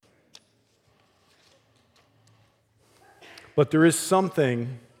But there is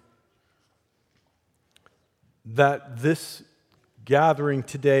something that this gathering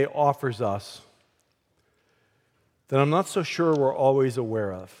today offers us that I'm not so sure we're always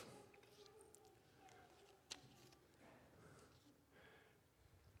aware of.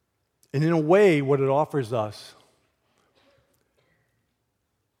 And in a way, what it offers us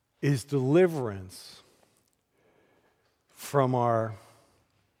is deliverance from our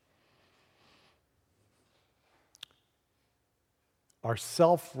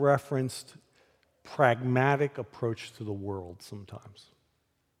self-referenced, pragmatic approach to the world sometimes.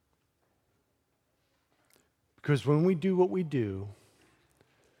 Because when we do what we do,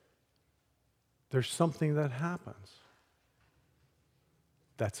 there's something that happens.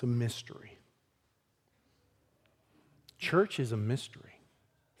 That's a mystery. Church is a mystery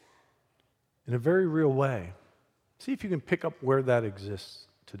in a very real way. See if you can pick up where that exists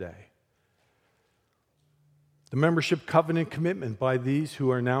today. The membership covenant commitment by these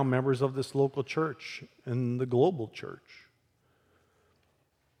who are now members of this local church and the global church.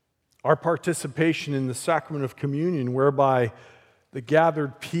 Our participation in the sacrament of communion, whereby the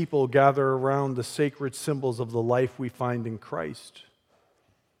gathered people gather around the sacred symbols of the life we find in Christ.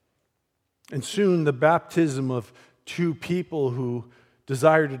 And soon the baptism of two people who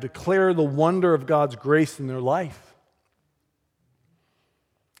desire to declare the wonder of God's grace in their life.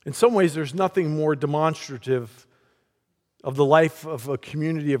 In some ways, there's nothing more demonstrative of the life of a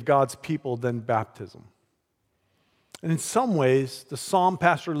community of God's people than baptism. And in some ways, the psalm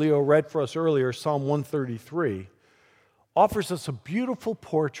Pastor Leo read for us earlier, Psalm 133, offers us a beautiful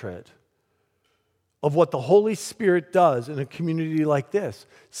portrait of what the Holy Spirit does in a community like this,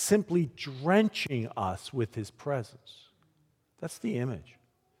 simply drenching us with His presence. That's the image.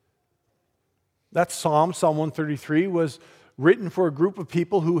 That Psalm 133, was written for a group of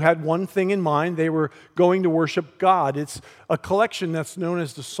people who had one thing in mind. They were going to worship God. It's a collection that's known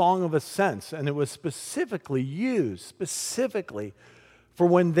as the Song of Ascents, and it was specifically used, for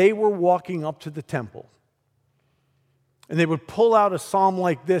when they were walking up to the temple. And they would pull out a psalm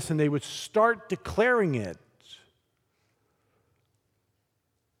like this, and they would start declaring it.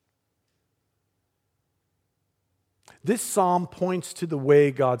 This psalm points to the way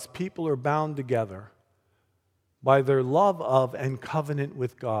God's people are bound together by their love of and covenant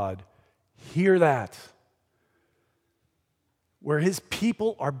with God. Hear that. Where His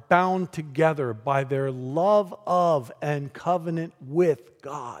people are bound together by their love of and covenant with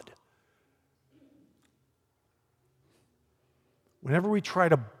God. Whenever we try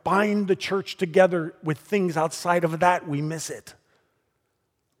to bind the church together with things outside of that, we miss it.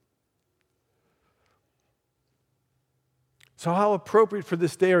 So how appropriate for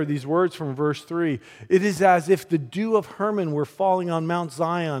this day are these words from verse 3. It is as if the dew of Hermon were falling on Mount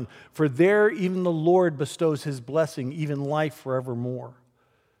Zion, for there even the Lord bestows His blessing, even life forevermore.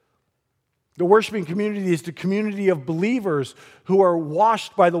 The worshiping community is the community of believers who are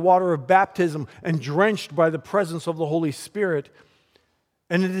washed by the water of baptism and drenched by the presence of the Holy Spirit.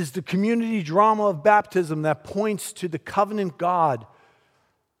 And it is the community drama of baptism that points to the covenant God,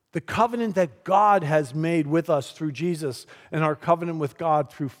 the covenant that God has made with us through Jesus, and our covenant with God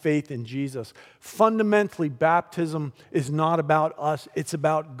through faith in Jesus. Fundamentally, baptism is not about us, it's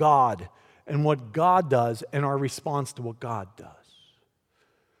about God and what God does and our response to what God does.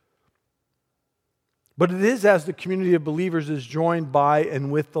 But it is as the community of believers is joined by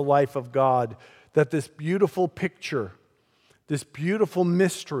and with the life of God that this beautiful picture, this beautiful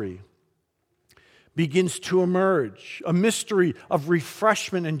mystery begins to emerge, a mystery of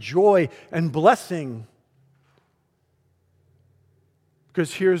refreshment and joy and blessing.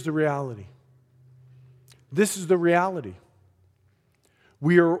 Because here's the reality. This is the reality.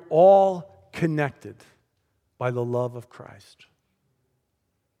 We are all connected by the love of Christ.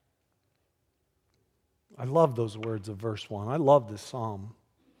 I love those words of verse 1. I love this psalm.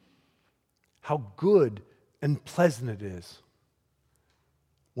 How good and pleasant it is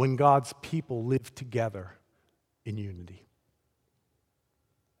when God's people live together in unity.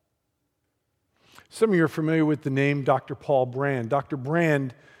 Some of you are familiar with the name Dr. Paul Brand. Dr.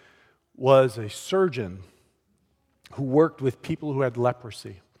 Brand was a surgeon who worked with people who had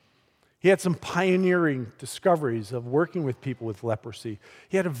leprosy. He had some pioneering discoveries of working with people with leprosy.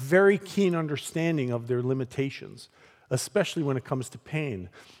 He had a very keen understanding of their limitations, especially when it comes to pain.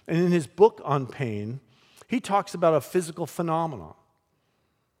 And in his book on pain, he talks about a physical phenomenon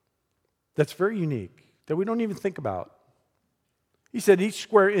that's very unique, that we don't even think about. He said each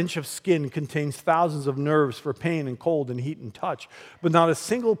square inch of skin contains thousands of nerves for pain and cold and heat and touch, but not a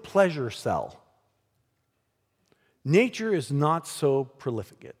single pleasure cell. Nature is not so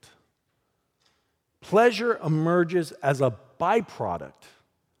prolific. Pleasure emerges as a byproduct,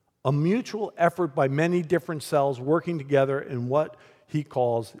 a mutual effort by many different cells working together in what he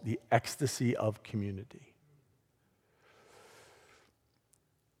calls the ecstasy of community.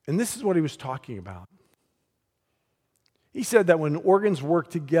 And this is what he was talking about. He said that when organs work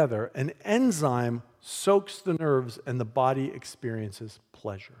together, an enzyme soaks the nerves and the body experiences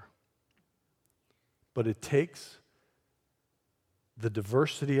pleasure. But it takes the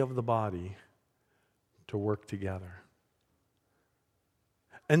diversity of the body to work together.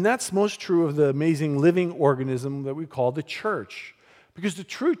 And that's most true of the amazing living organism that we call the church. Because the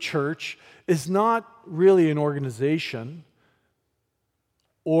true church is not really an organization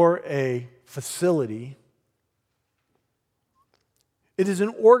or a facility. It is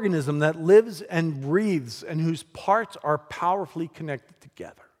an organism that lives and breathes and whose parts are powerfully connected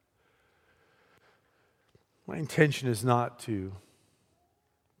together. My intention is not to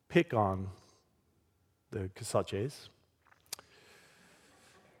pick on the Casaches.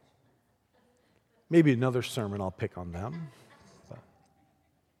 Maybe another sermon I'll pick on them. But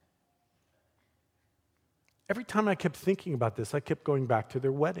every time I kept thinking about this, I kept going back to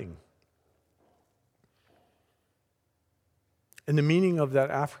their wedding. And the meaning of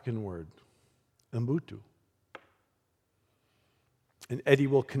that African word, Ubuntu. And Eddie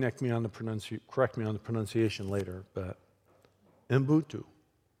will correct me on the pronunciation later, but Ubuntu.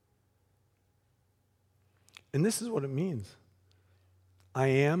 And this is what it means. I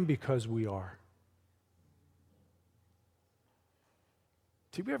am because we are.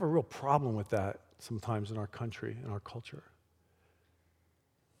 See, we have a real problem with that sometimes in our country, in our culture.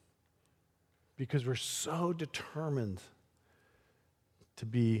 Because we're so determined to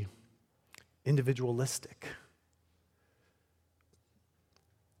be individualistic.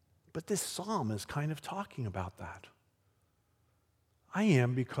 But this psalm is kind of talking about that. I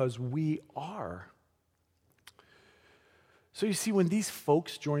am because we are. So you see, when these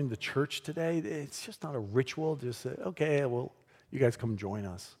folks joined the church today, it's just not a ritual, just say, okay, well, you guys come join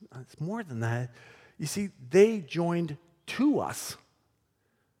us. It's more than that. You see, they joined to us.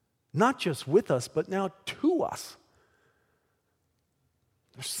 Not just with us, but now to us.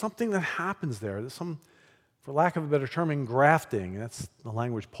 There's something that happens there. There's some, for lack of a better term, engrafting. That's the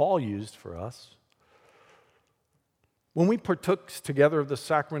language Paul used for us. When we partook together of the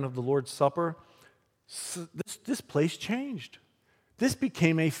sacrament of the Lord's Supper, this place changed. This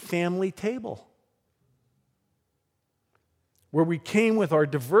became a family table where we came with our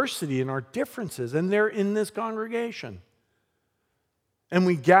diversity and our differences, and they're in this congregation. And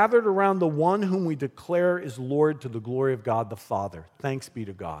we gathered around the one whom we declare is Lord to the glory of God the Father. Thanks be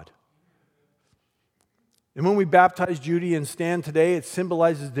to God. And when we baptize Judy and Stan today, it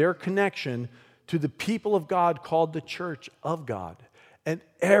symbolizes their connection to the people of God called the church of God. And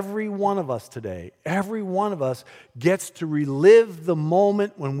every one of us today, every one of us gets to relive the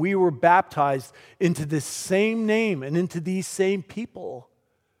moment when we were baptized into this same name and into these same people.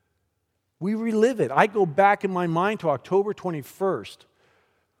 We relive it. I go back in my mind to October 21st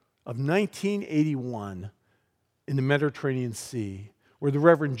of 1981 in the Mediterranean Sea, where the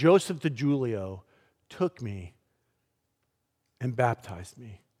Reverend Joseph DiGiulio took me and baptized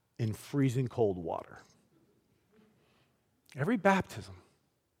me in freezing cold water. Every baptism.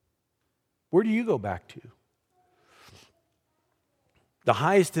 Where do you go back to? The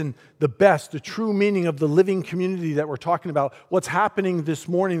highest and the best, the true meaning of the living community that we're talking about, what's happening this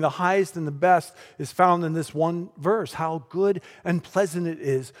morning, the highest and the best is found in this one verse. How good and pleasant it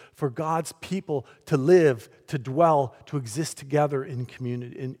is for God's people to live, to dwell, to exist together in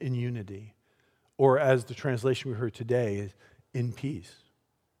community, in unity. Or as the translation we heard today is, in peace.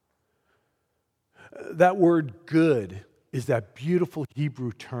 That word good is that beautiful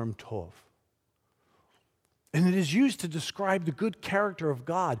Hebrew term tov. And it is used to describe the good character of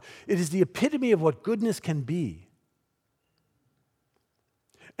God. It is the epitome of what goodness can be.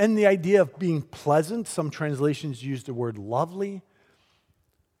 And the idea of being pleasant, some translations use the word lovely.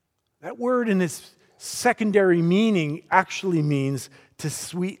 That word in its secondary meaning actually means to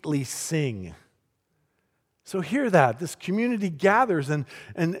sweetly sing. So hear that. This community gathers and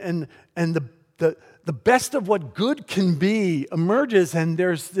the best of what good can be emerges, and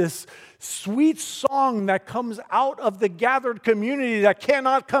there's this sweet song that comes out of the gathered community that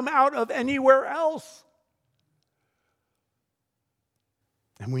cannot come out of anywhere else.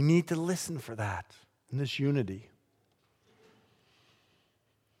 And we need to listen for that in this unity.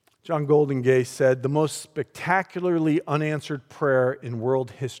 John Golden Gay said, the most spectacularly unanswered prayer in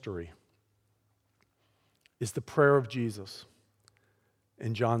world history is the prayer of Jesus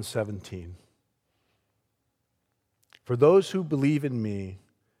in John 17. For those who believe in me,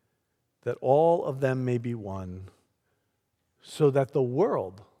 that all of them may be one, so that the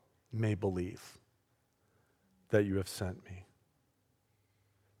world may believe that you have sent me.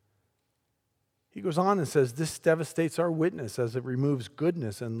 He goes on and says, this devastates our witness as it removes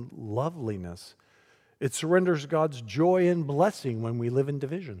goodness and loveliness. It surrenders God's joy and blessing when we live in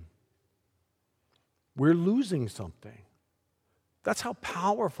division. We're losing something. That's how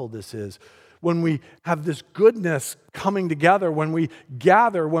powerful this is. When we have this goodness coming together, when we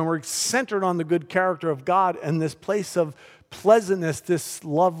gather, when we're centered on the good character of God and this place of pleasantness, this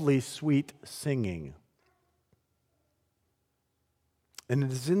lovely, sweet singing. And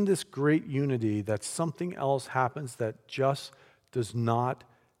it is in this great unity that something else happens that just does not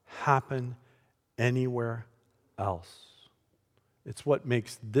happen anywhere else. It's what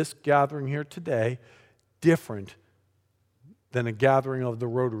makes this gathering here today different than a gathering of the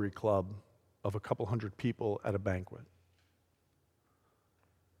Rotary Club of a couple hundred people at a banquet.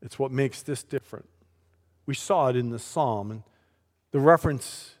 It's what makes this different. We saw it in the psalm. And the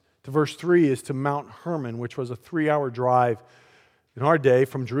reference to verse 3 is to Mount Hermon, which was a 3-hour drive in our day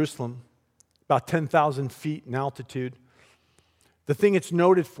from Jerusalem, about 10,000 feet in altitude. The thing it's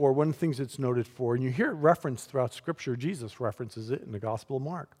noted for, one of the things it's noted for, and you hear it referenced throughout Scripture, Jesus references it in the Gospel of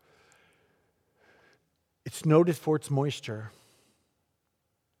Mark. It's noted for its moisture.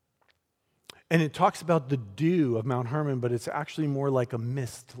 And it talks about the dew of Mount Hermon, but it's actually more like a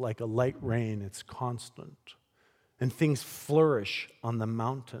mist, like a light rain. It's constant. And things flourish on the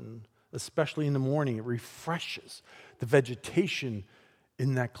mountain, especially in the morning. It refreshes the vegetation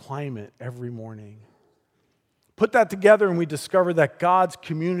in that climate every morning. Put that together and we discover that God's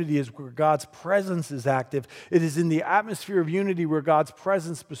community is where God's presence is active. It is in the atmosphere of unity where God's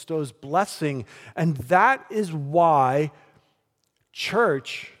presence bestows blessing. And that is why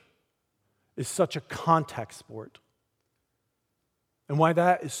church is such a contact sport. And why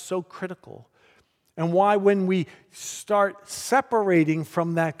that is so critical. And why when we start separating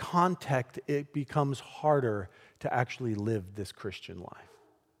from that contact, it becomes harder to actually live this Christian life.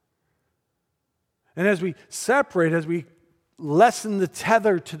 And as we separate, as we lessen the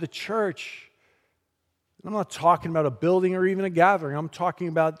tether to the church, and I'm not talking about a building or even a gathering, I'm talking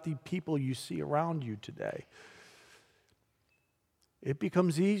about the people you see around you today. It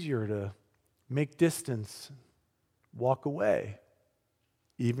becomes easier to make distance, walk away,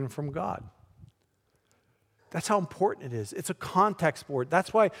 even from God. That's how important it is. It's a contact sport.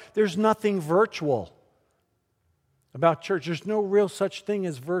 That's why there's nothing virtual about church. There's no real such thing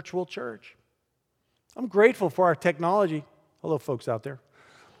as virtual church. I'm grateful for our technology. Hello, folks out there.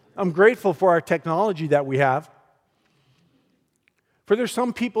 I'm grateful for our technology that we have. For there's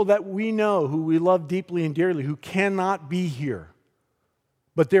some people that we know who we love deeply and dearly who cannot be here,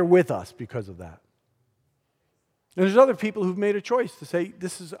 but they're with us because of that. And there's other people who've made a choice to say,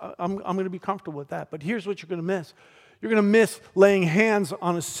 I'm going to be comfortable with that. But here's what you're going to miss. You're going to miss laying hands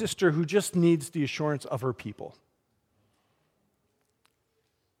on a sister who just needs the assurance of her people.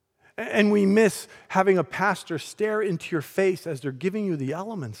 And we miss having a pastor stare into your face as they're giving you the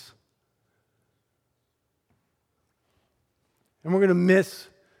elements. And we're going to miss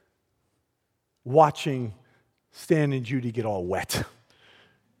watching Stan and Judy get all wet.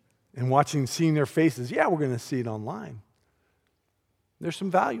 And seeing their faces. Yeah, we're going to see it online. There's some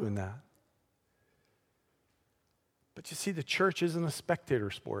value in that. But you see, the church isn't a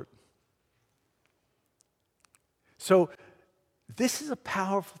spectator sport. So, this is a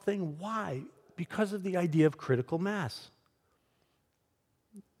powerful thing. Why? Because of the idea of critical mass.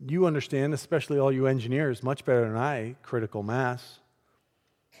 You understand, especially all you engineers, much better than I, critical mass,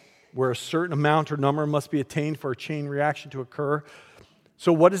 where a certain amount or number must be attained for a chain reaction to occur.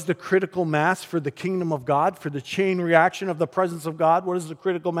 So what is the critical mass for the kingdom of God, for the chain reaction of the presence of God? What is the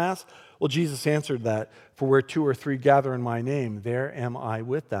critical mass? Well, Jesus answered that, for where 2 or 3 gather in my name, there am I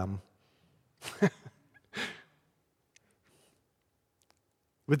with them.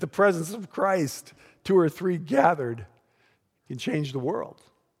 With the presence of Christ, 2 or 3 gathered can change the world.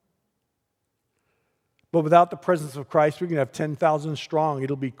 But without the presence of Christ, we can have 10,000 strong.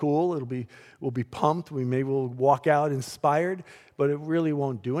 It'll be cool. We'll be pumped. We'll walk out inspired, but it really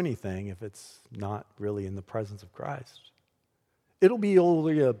won't do anything if it's not really in the presence of Christ. It'll be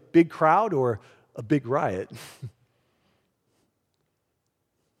only a big crowd or a big riot.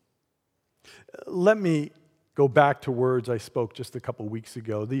 Let me go back to words I spoke just a couple weeks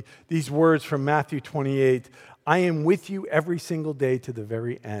ago. These words from Matthew 28, I am with you every single day to the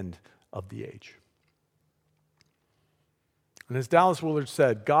very end of the age. And as Dallas Willard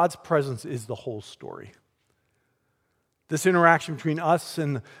said, God's presence is the whole story. This interaction between us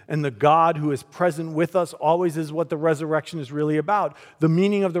and the God who is present with us always is what the resurrection is really about. The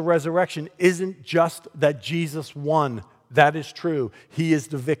meaning of the resurrection isn't just that Jesus won That is true. He is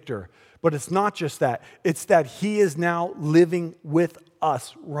the victor. But it's not just that. It's that he is now living with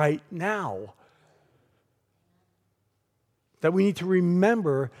us right now. That we need to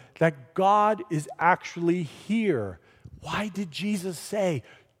remember that God is actually here. Why did Jesus say,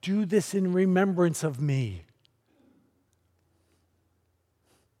 "Do this in remembrance of me"?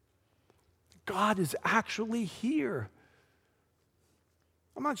 God is actually here.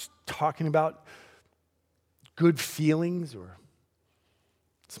 I'm not just talking about good feelings, or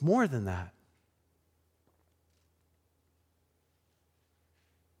it's more than that.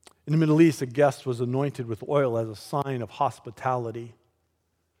 In the Middle East, a guest was anointed with oil as a sign of hospitality.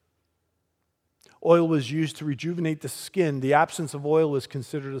 Oil was used to rejuvenate the skin. The absence of oil was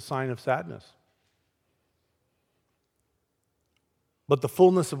considered a sign of sadness. But the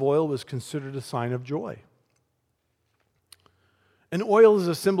fullness of oil was considered a sign of joy. And oil is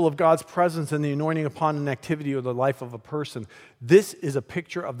a symbol of God's presence and the anointing upon an activity or the life of a person. This is a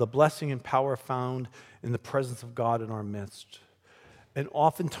picture of the blessing and power found in the presence of God in our midst. And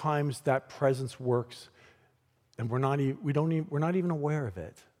oftentimes that presence works, and we're not even aware of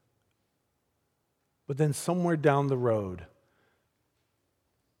it. But then somewhere down the road,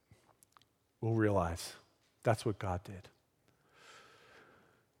 we'll realize that's what God did.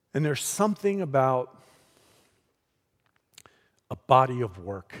 And there's something about a body of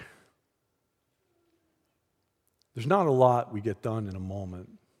work. There's not a lot we get done in a moment,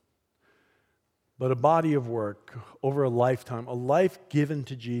 but a body of work over a lifetime, a life given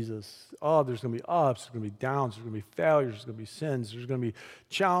to Jesus. Oh, there's going to be ups, there's going to be downs, there's going to be failures, there's going to be sins, there's going to be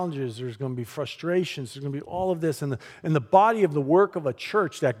challenges, there's going to be frustrations, there's going to be all of this. And the body of the work of a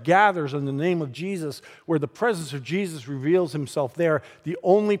church that gathers in the name of Jesus, where the presence of Jesus reveals himself there, the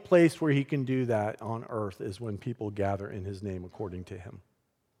only place where he can do that on earth is when people gather in his name according to him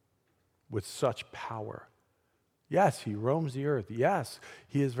with such power. Yes, he roams the earth. Yes,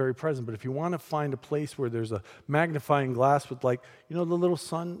 he is very present. But if you want to find a place where there's a magnifying glass with, like, the little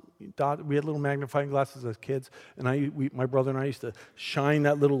sun dot, we had little magnifying glasses as kids, and my brother and I used to shine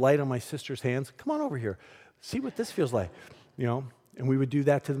that little light on my sister's hands. Come on over here. See what this feels like. And we would do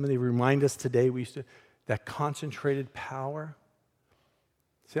that to them, and they remind us today, that concentrated power.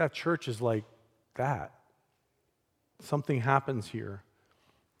 See, that church is like that. Something happens here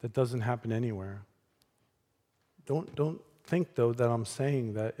that doesn't happen anywhere. Don't think, though, that I'm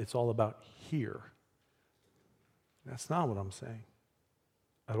saying that it's all about here. That's not what I'm saying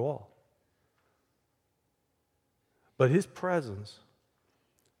at all. But his presence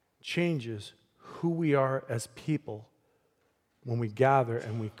changes who we are as people when we gather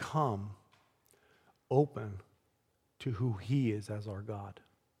and we come open to who he is as our God.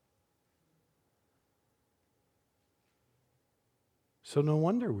 So no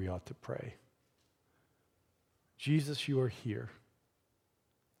wonder we ought to pray, "Jesus, you are here,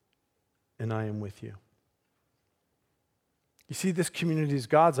 and I am with you." You see, this community is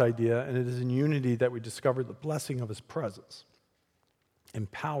God's idea, and it is in unity that we discover the blessing of his presence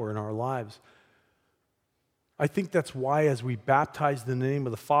and power in our lives. I think that's why, as we baptize in the name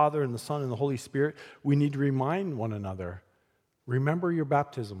of the Father and the Son and the Holy Spirit, we need to remind one another, remember your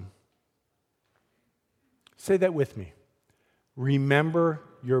baptism. Say that with me. Remember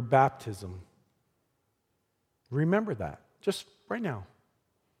your baptism. Remember that, just right now.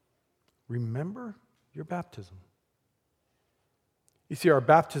 Remember your baptism. You see, our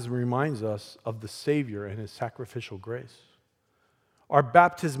baptism reminds us of the Savior and his sacrificial grace. Our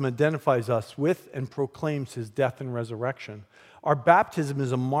baptism identifies us with and proclaims his death and resurrection. Our baptism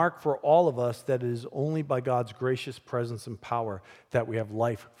is a mark for all of us that it is only by God's gracious presence and power that we have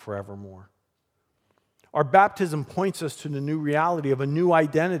life forevermore. Our baptism points us to the new reality of a new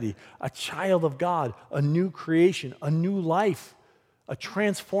identity, a child of God, a new creation, a new life, a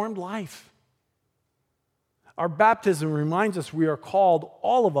transformed life. Our baptism reminds us we are called,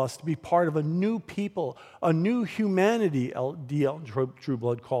 all of us, to be part of a new people, a new humanity, D.L.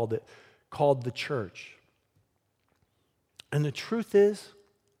 Trueblood called it, called the church. And the truth is,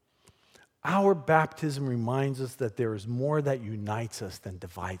 our baptism reminds us that there is more that unites us than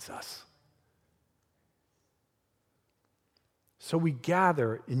divides us. So we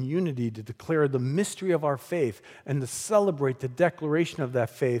gather in unity to declare the mystery of our faith and to celebrate the declaration of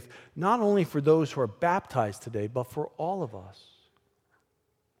that faith, not only for those who are baptized today, but for all of us.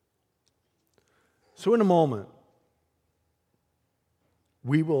 So in a moment,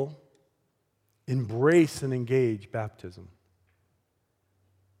 we will embrace and engage baptism.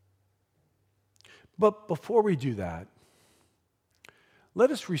 But before we do that,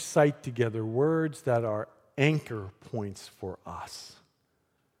 let us recite together words that are anchor points for us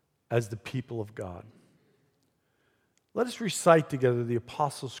as the people of God. Let us recite together the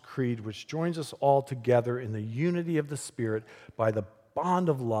Apostles' Creed, which joins us all together in the unity of the Spirit by the bond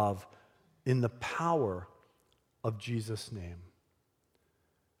of love in the power of Jesus' name.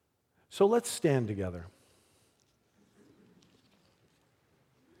 So let's stand together.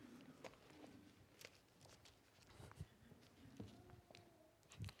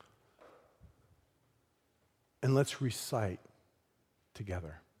 And let's recite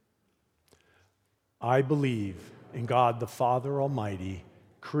together. I believe in God the Father Almighty,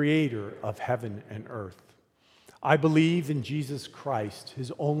 creator of heaven and earth. I believe in Jesus Christ,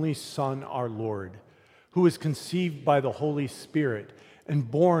 his only Son, our Lord, who was conceived by the Holy Spirit and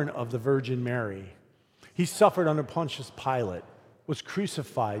born of the Virgin Mary. He suffered under Pontius Pilate, was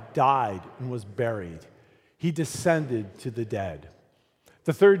crucified, died, and was buried. He descended to the dead.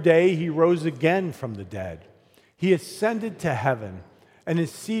 The third day he rose again from the dead. He ascended to heaven and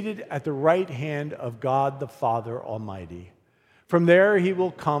is seated at the right hand of God the Father Almighty. From there he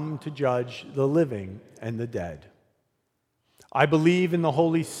will come to judge the living and the dead. I believe in the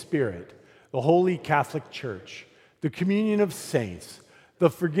Holy Spirit, the Holy Catholic Church, the communion of saints, the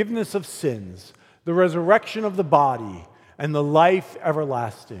forgiveness of sins, the resurrection of the body, and the life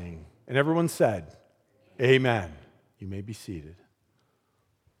everlasting. And everyone said, Amen. You may be seated.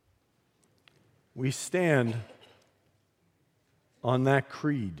 We stand on that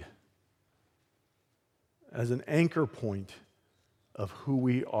creed as an anchor point of who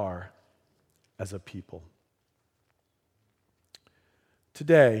we are as a people.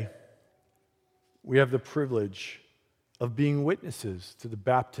 Today, we have the privilege of being witnesses to the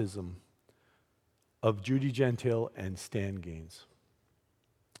baptism of Judy Gentile and Stan Gaines.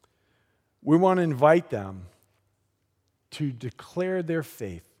 We want to invite them to declare their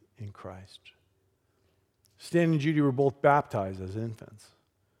faith in Christ. Stan and Judy were both baptized as infants.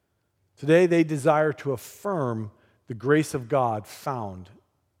 Today, they desire to affirm the grace of God found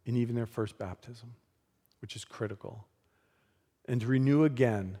in even their first baptism, which is critical, and to renew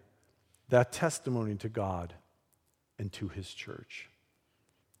again that testimony to God and to his church.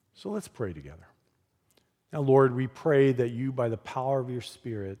 So let's pray together. Now, Lord, we pray that you, by the power of your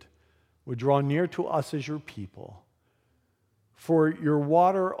Spirit, would draw near to us as your people. For your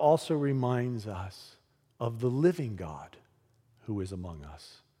water also reminds us of the living God who is among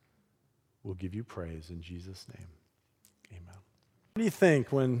us. We'll give you praise in Jesus' name. Amen. What do you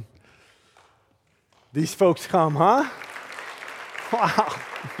think when these folks come, huh? Wow,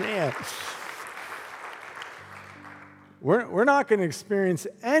 man. We're not going to experience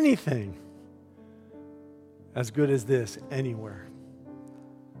anything as good as this anywhere.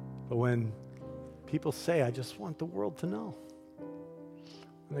 But when people say, I just want the world to know,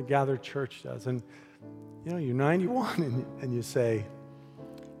 and the gathered church does, and you know, you're 91 and you say,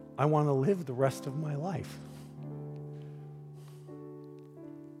 I want to live the rest of my life.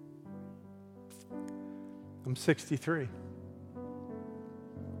 I'm 63.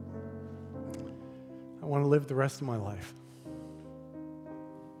 I want to live the rest of my life.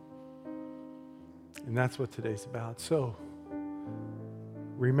 And that's what today's about. So,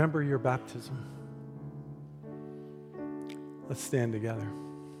 remember your baptism. Let's stand together.